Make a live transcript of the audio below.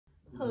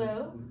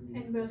Hello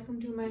and welcome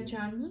to my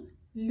channel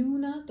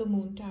Luna the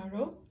Moon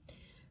Tarot.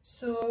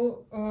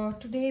 So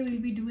today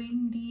we'll be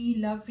doing the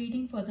love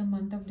reading for the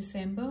month of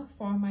December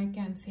for my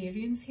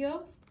Cancerians here.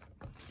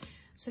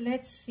 So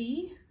let's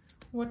see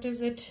what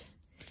is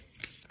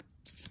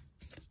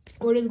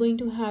going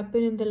to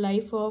happen in the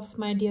life of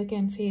my dear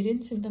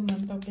Cancerians in the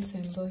month of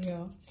December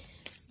here.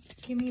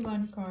 Give me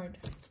one card.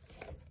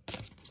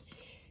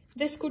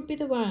 This could be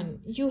the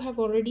one. You have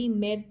already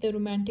met the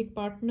romantic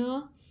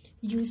partner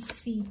you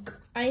seek.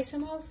 I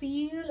somehow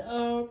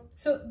feel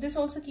so this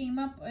also came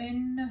up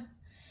in,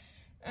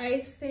 I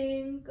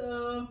think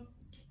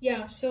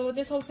yeah, so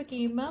this also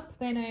came up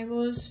when I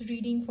was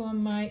reading for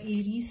my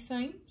Aries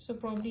sign. So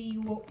probably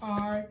you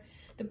are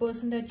the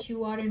person that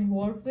you are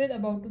involved with,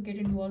 about to get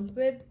involved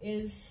with,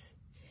 is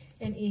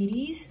an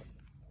Aries.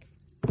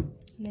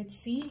 Let's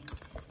see.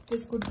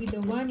 This could be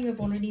the one. You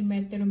have already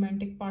met the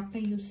romantic partner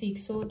you seek.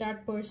 So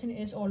that person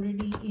is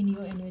already in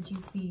your energy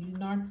field,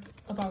 not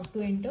about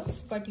to enter,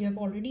 but you have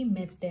already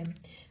met them.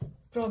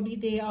 Probably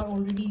they are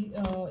already,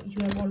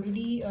 you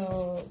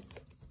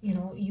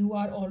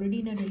are already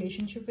in a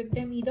relationship with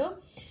them either,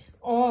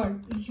 or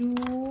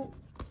you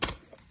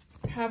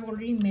have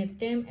already met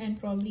them and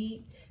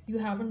probably you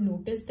haven't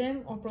noticed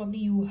them, or probably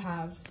you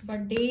have,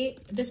 but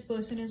this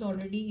person is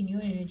already in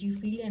your energy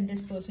field and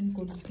this person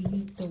could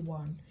be the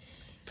one.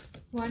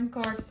 One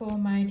card for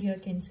my dear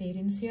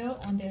Cancerians here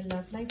on their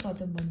love life for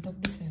the month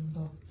of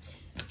December.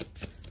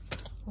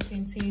 For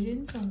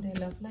Cancerians on their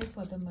love life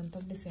for the month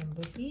of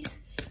December, please.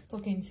 For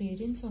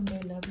Cancerians on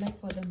their love life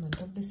for the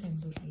month of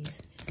December,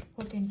 please.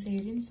 For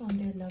Cancerians on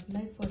their love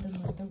life for the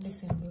month of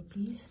December,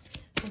 please.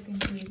 For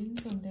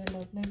Cancerians on their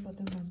love life for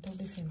the month of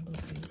December,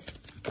 please.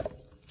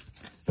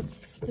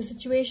 The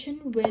situation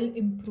will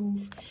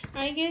improve.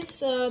 I guess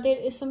there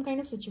is some kind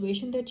of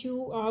situation that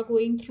you are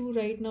going through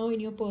right now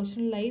in your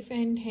personal life,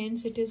 and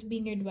hence it is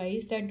being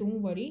advised that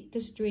don't worry, the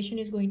situation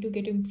is going to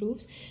get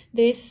improved.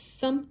 There's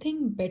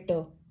something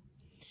better.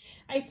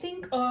 I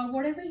think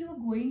whatever you're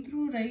going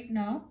through right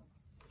now,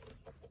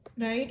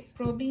 right,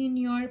 probably in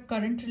your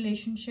current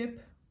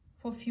relationship,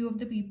 for few of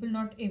the people,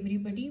 not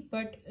everybody,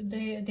 but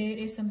there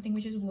is something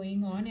which is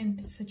going on and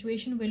the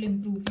situation will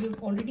improve.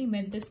 You've already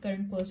met this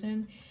current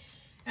person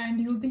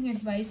and you're being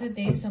advised that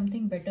there is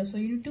something better. So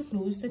you need to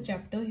close the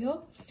chapter here.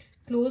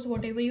 Close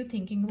whatever you're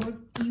thinking about,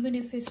 even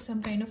if it's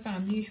some kind of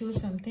family issue or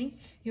something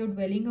you're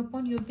dwelling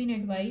upon. You've been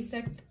advised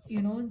that,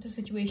 you know, the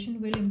situation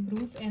will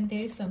improve and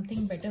there is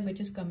something better which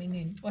is coming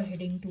in or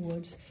heading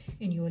towards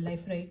in your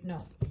life right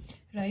now,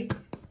 right?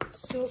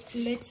 So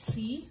let's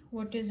see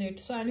what is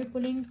it. So I'll be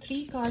pulling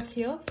 3 cards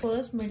here: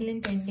 first, middle,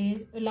 and 10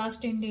 days,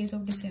 last 10 days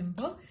of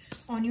December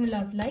on your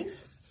love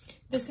life.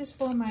 This is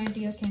for my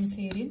dear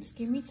Cancerians.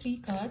 Give me 3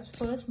 cards: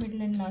 first,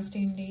 middle, and last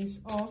 10 days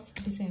of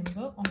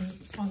December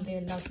on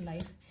their love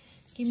life.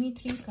 Give me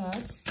 3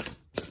 cards.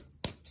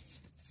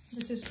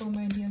 This is for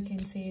my dear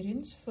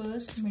Cancerians.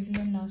 First,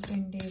 middle, and last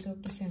 10 days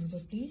of December,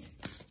 please.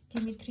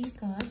 Give me 3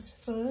 cards.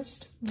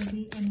 First,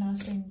 middle, and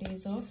last 10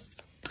 days of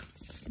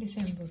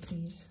December,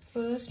 please.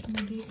 First,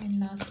 middle, and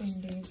last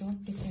 10 days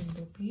of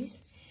December,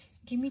 please.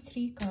 Give me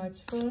 3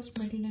 cards. First,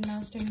 middle, and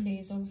last 10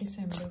 days of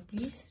December,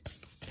 please.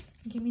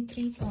 Give me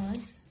 3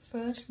 cards.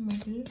 First,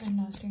 middle, and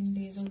last 10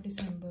 days of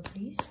December,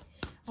 please.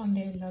 On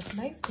their love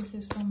life. This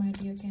is for my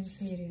dear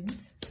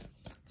Cancerians.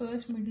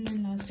 First, middle,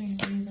 and last 10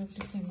 days of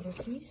December,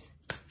 please.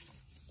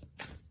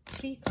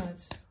 3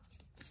 cards.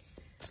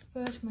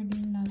 First, middle,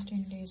 and last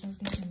 10 days of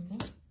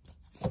December.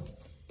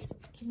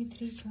 Give me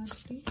 3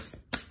 cards, please.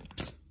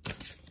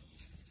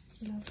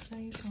 Love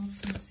life of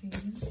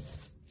Cancerians.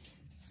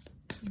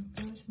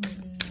 First,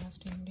 middle, and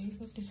last 10 days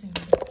of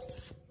December.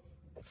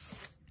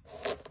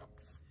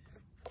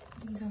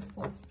 These are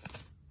 4.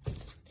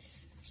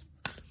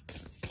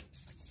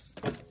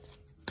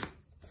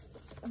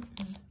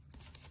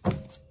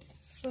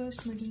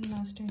 First, middle, and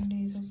last 10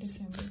 days of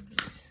December,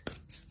 please.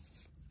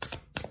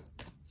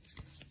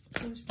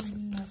 First, middle,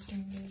 and last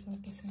 10 days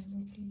of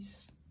December, please.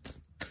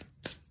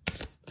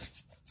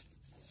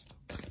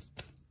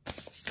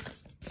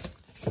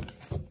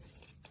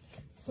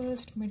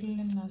 First, middle,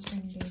 and last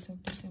 10 days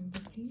of December,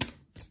 please.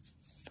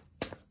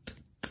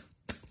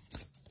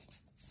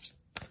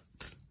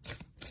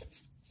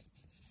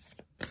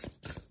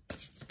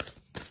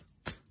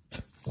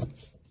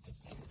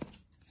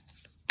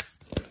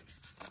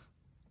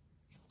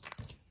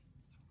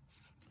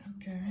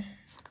 Okay.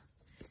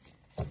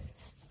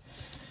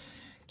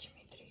 Give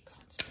me 3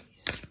 cards,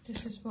 please.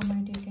 This is for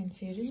my dear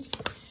Cancerians.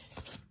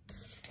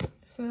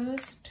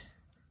 First,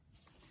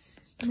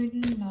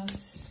 middle, and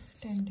last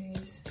 10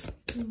 days.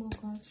 2 more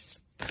cards.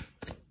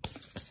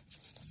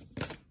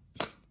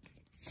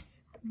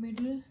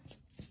 Middle,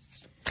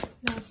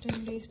 last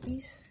 10 days,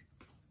 please.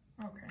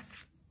 Okay.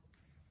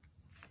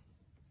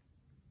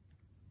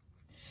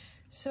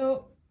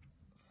 So,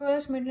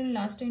 first, middle, and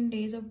last 10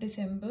 days of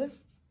December.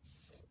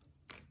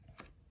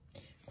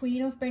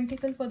 Queen of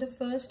Pentacles for the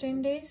first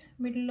 10 days.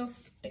 Middle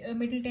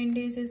 10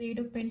 days is 8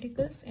 of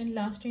Pentacles. And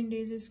last 10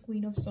 days is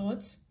Queen of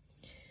Swords.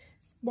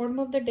 Bottom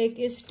of the deck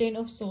is 10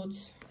 of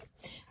Swords.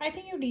 I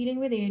think you're dealing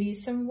with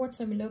Aries. Somewhat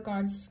similar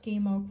cards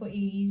came out for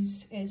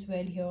Aries as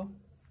well here,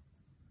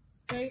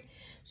 right?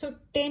 So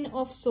 10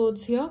 of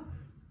Swords here.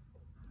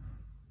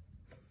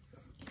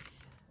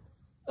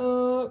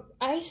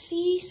 I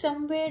see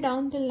somewhere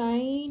down the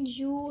line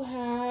you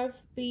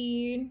have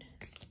been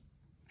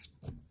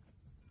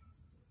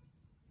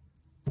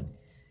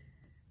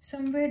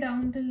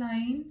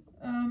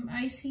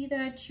I see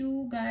that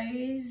you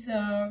guys,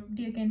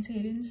 dear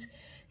Cancerians,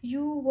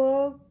 you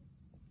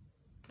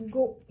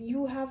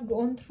have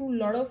gone through a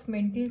lot of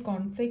mental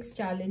conflicts,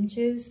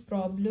 challenges,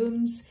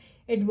 problems,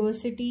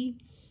 adversity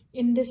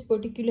in this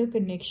particular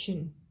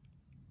connection,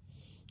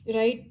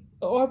 right?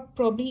 Or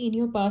probably in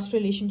your past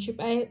relationship.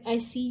 I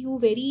see you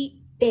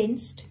very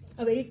tensed,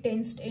 a very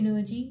tensed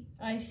energy.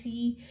 I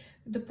see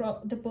the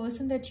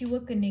person that you were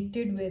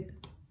connected with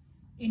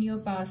in your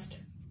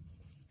past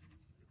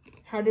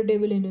had a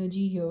devil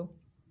energy here.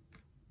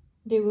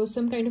 There was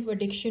some kind of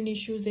addiction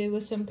issues. There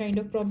was some kind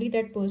of, probably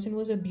that person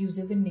was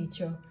abusive in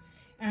nature.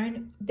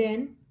 And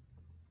then,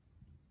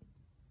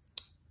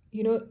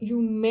 you know, you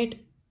met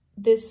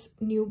this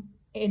new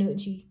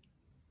energy,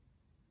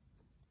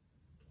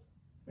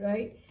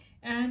 right?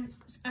 And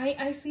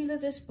I feel that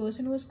this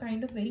person was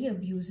kind of very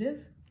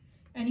abusive,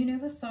 and you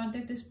never thought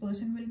that this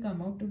person will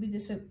come out to be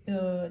this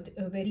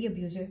very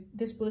abusive.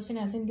 This person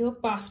as in your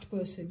past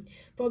person.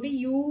 Probably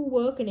you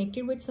were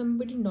connected with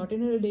somebody not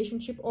in a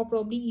relationship, or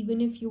probably even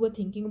if you were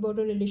thinking about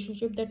a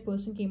relationship, that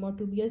person came out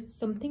to be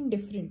something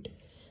different,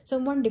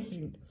 someone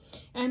different.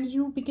 And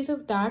you, because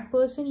of that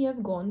person, you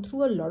have gone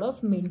through a lot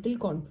of mental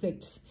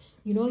conflicts.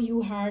 You know,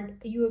 you've had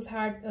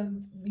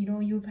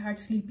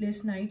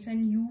sleepless nights,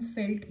 and you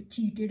felt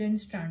cheated and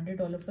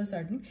stranded all of a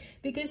sudden,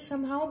 because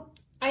somehow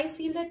I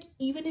feel that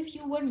even if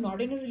you were not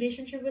in a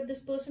relationship with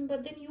this person,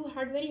 but then you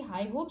had very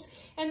high hopes,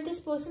 and this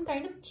person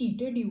kind of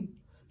cheated you,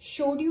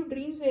 showed you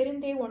dreams wherein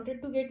they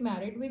wanted to get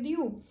married with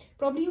you.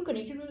 Probably you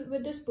connected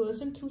with this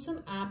person through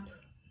some app.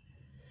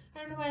 I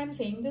don't know why I'm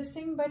saying this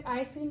thing, but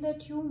I feel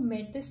that you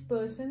met this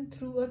person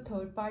through a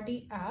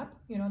third-party app,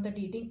 you know, the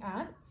dating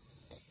app,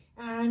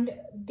 and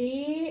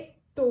they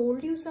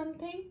told you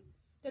something,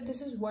 that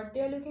this is what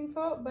they are looking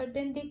for, but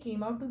then they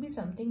came out to be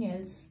something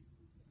else.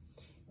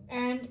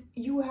 And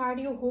you had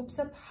your hopes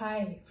up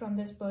high from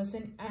this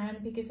person,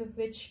 and because of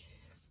which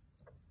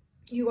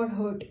you got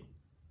hurt.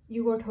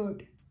 You got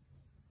hurt,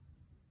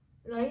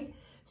 right?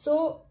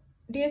 So,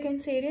 dear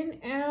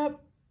Cancerian,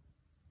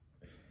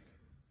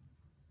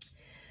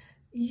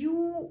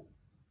 you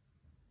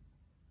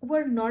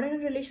were not in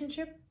a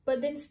relationship,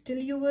 but then still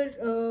you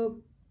were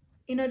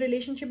in a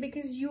relationship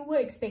because you were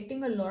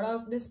expecting a lot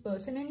of this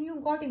person, and you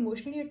got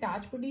emotionally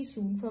attached pretty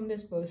soon from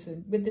this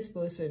person, with this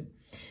person,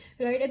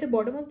 right? At the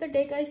bottom of the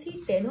deck, I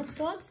see 10 of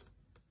Swords.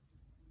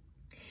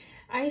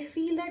 I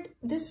feel that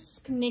this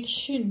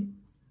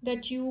connection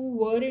that you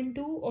were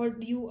into, or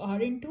you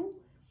are into,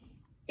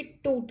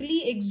 it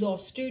totally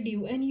exhausted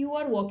you, and you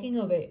are walking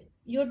away.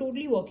 You're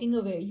totally walking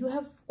away. You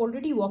have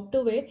already walked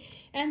away,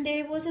 and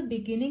there was a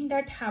beginning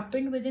that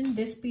happened within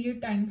this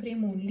period time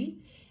frame only,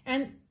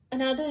 and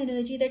another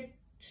energy that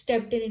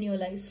stepped in your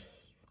life,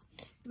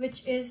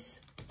 which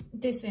is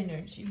this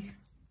energy.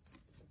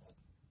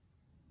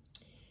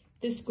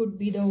 This could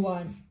be the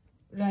one,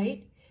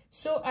 right?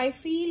 So I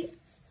feel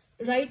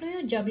right now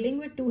you're juggling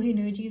with two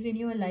energies in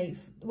your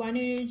life. One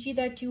energy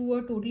that you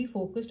were totally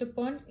focused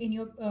upon in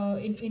your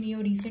in your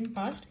recent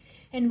past,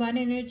 and one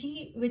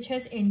energy which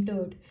has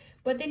entered.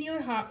 But then you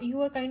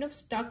are kind of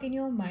stuck in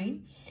your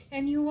mind,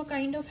 and you were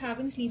kind of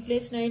having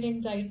sleepless night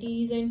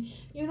anxieties, and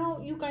you know,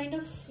 you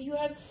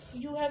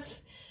have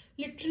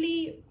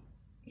literally,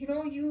 you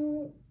know,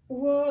 you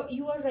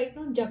are right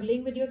now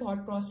juggling with your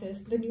thought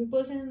process, the new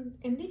person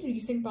and the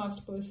recent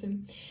past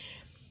person.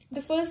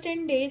 The first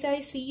 10 days, I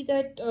see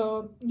that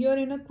you're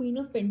in a Queen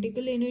of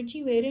Pentacle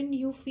energy, wherein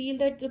you feel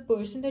that the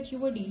person that you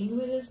were dealing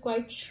with is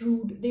quite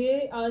shrewd.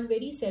 They are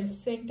very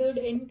self-centered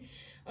and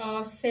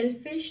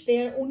selfish.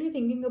 They are only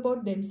thinking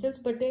about themselves,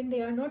 but then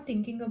they are not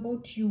thinking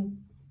about you,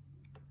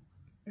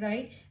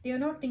 right? They are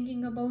not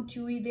thinking about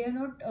you. They are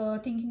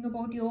not thinking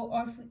about your,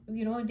 or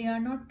you know, they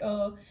are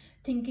not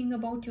thinking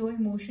about your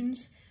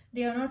emotions.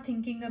 They are not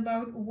thinking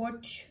about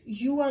what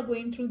you are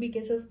going through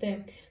because of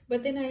them.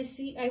 But then I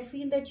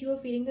feel that you are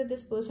feeling that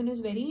this person is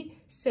very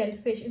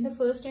selfish. In the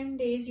first 10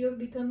 days, you're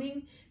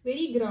becoming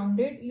very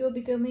grounded. You're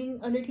becoming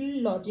a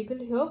little logical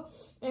here.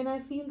 And I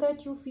feel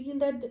that you feel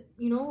that,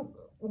 you know,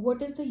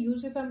 what is the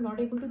use if I'm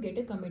not able to get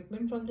a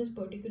commitment from this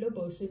particular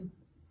person,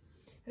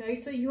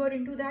 right? So you are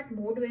into that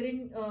mode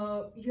wherein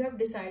you have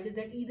decided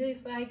that either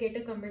if I get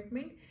a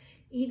commitment,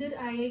 either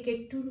I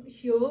get to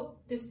hear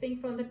this thing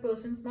from that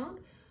person's mouth,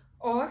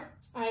 or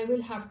I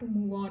will have to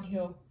move on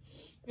here,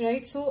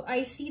 right? So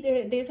I see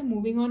there's a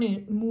moving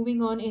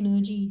on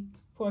energy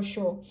for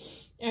sure,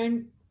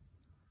 and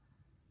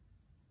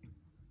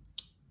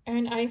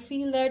I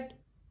feel that,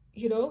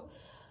 you know,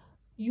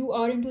 you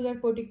are into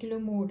that particular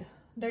mode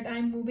that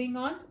I'm moving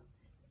on,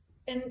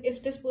 and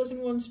if this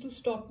person wants to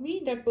stop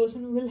me, that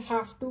person will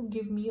have to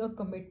give me a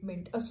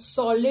commitment, a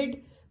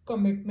solid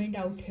commitment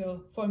out here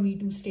for me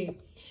to stay.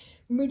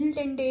 Middle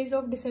 10 days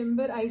of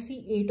December, I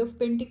see 8 of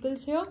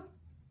Pentacles here.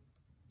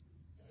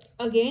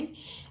 Again,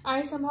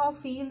 I somehow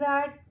feel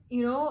that,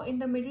 you know, in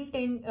the middle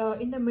 10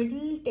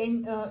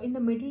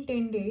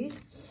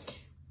 days,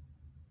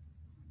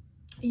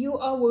 you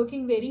are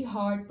working very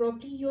hard.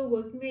 Probably you are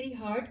working very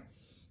hard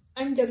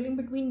and juggling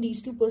between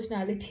these two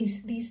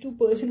personalities, these two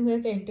persons who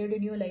have entered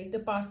in your life, the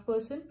past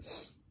person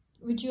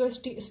which you are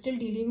still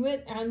dealing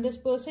with, and this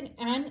person.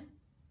 And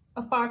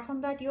apart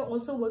from that, you're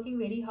also working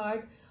very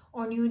hard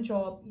on your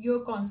job.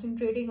 You're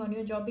concentrating on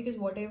your job, because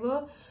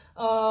whatever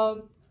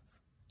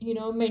you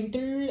know,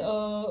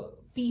 mental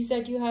peace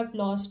that you have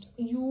lost,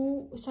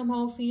 you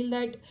somehow feel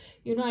that,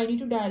 you know, I need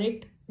to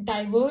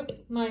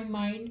divert my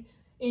mind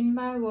in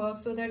my work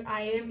so that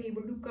I am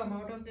able to come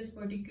out of this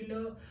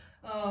particular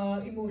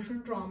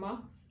emotional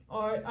trauma,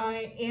 or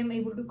I am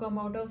able to come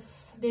out of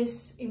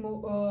this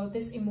emotional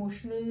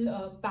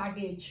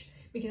baggage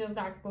because of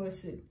that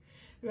person,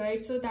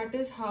 right? So that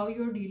is how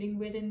you're dealing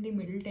with in the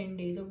middle 10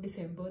 days of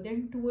December.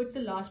 Then towards the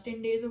last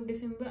 10 days of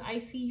December, I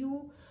see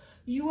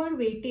you are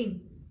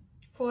waiting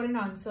for an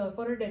answer,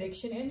 for a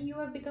direction, and you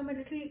have become a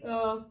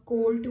little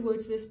cold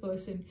towards this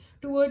person,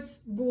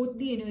 towards both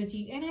the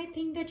energy. And I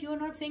think that you're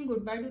not saying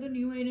goodbye to the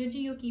new energy,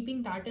 you're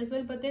keeping that as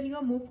well, but then you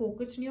are more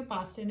focused on your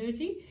past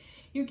energy.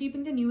 You're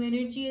keeping the new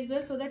energy as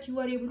well, so that you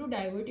are able to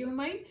divert your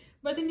mind,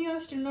 but then you are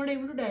still not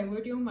able to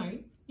divert your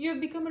mind. You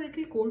have become a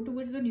little cold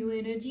towards the new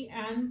energy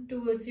and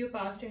towards your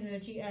past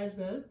energy as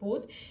well,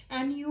 both.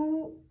 And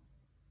you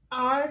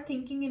are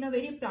thinking in a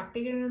very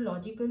practical and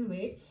logical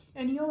way,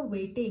 and you're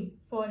waiting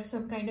for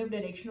some kind of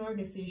direction or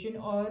decision,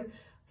 or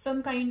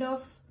some kind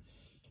of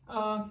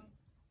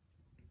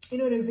you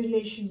know,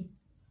 revelation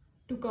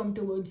to come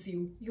towards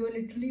you. You are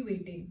literally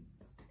waiting.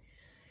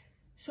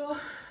 So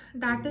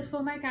that is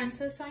for my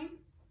Cancer sign.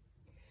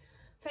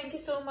 Thank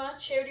you so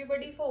much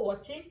everybody for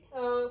watching.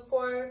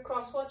 For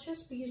cross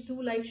watchers, please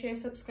do like, share,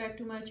 subscribe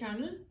to my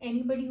channel.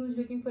 Anybody who's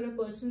looking for a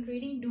personal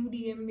reading, do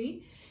DM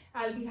me.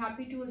 I'll be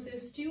happy to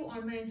assist you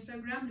on my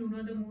Instagram,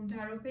 Luna the Moon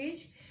Tarot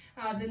page.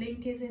 The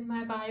link is in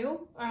my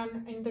bio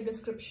and in the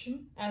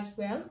description as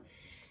well.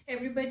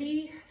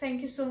 Everybody,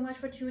 thank you so much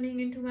for tuning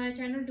into my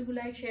channel. Do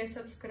like, share,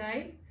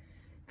 subscribe,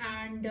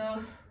 and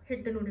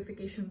hit the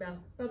notification bell.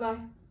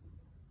 Bye-bye.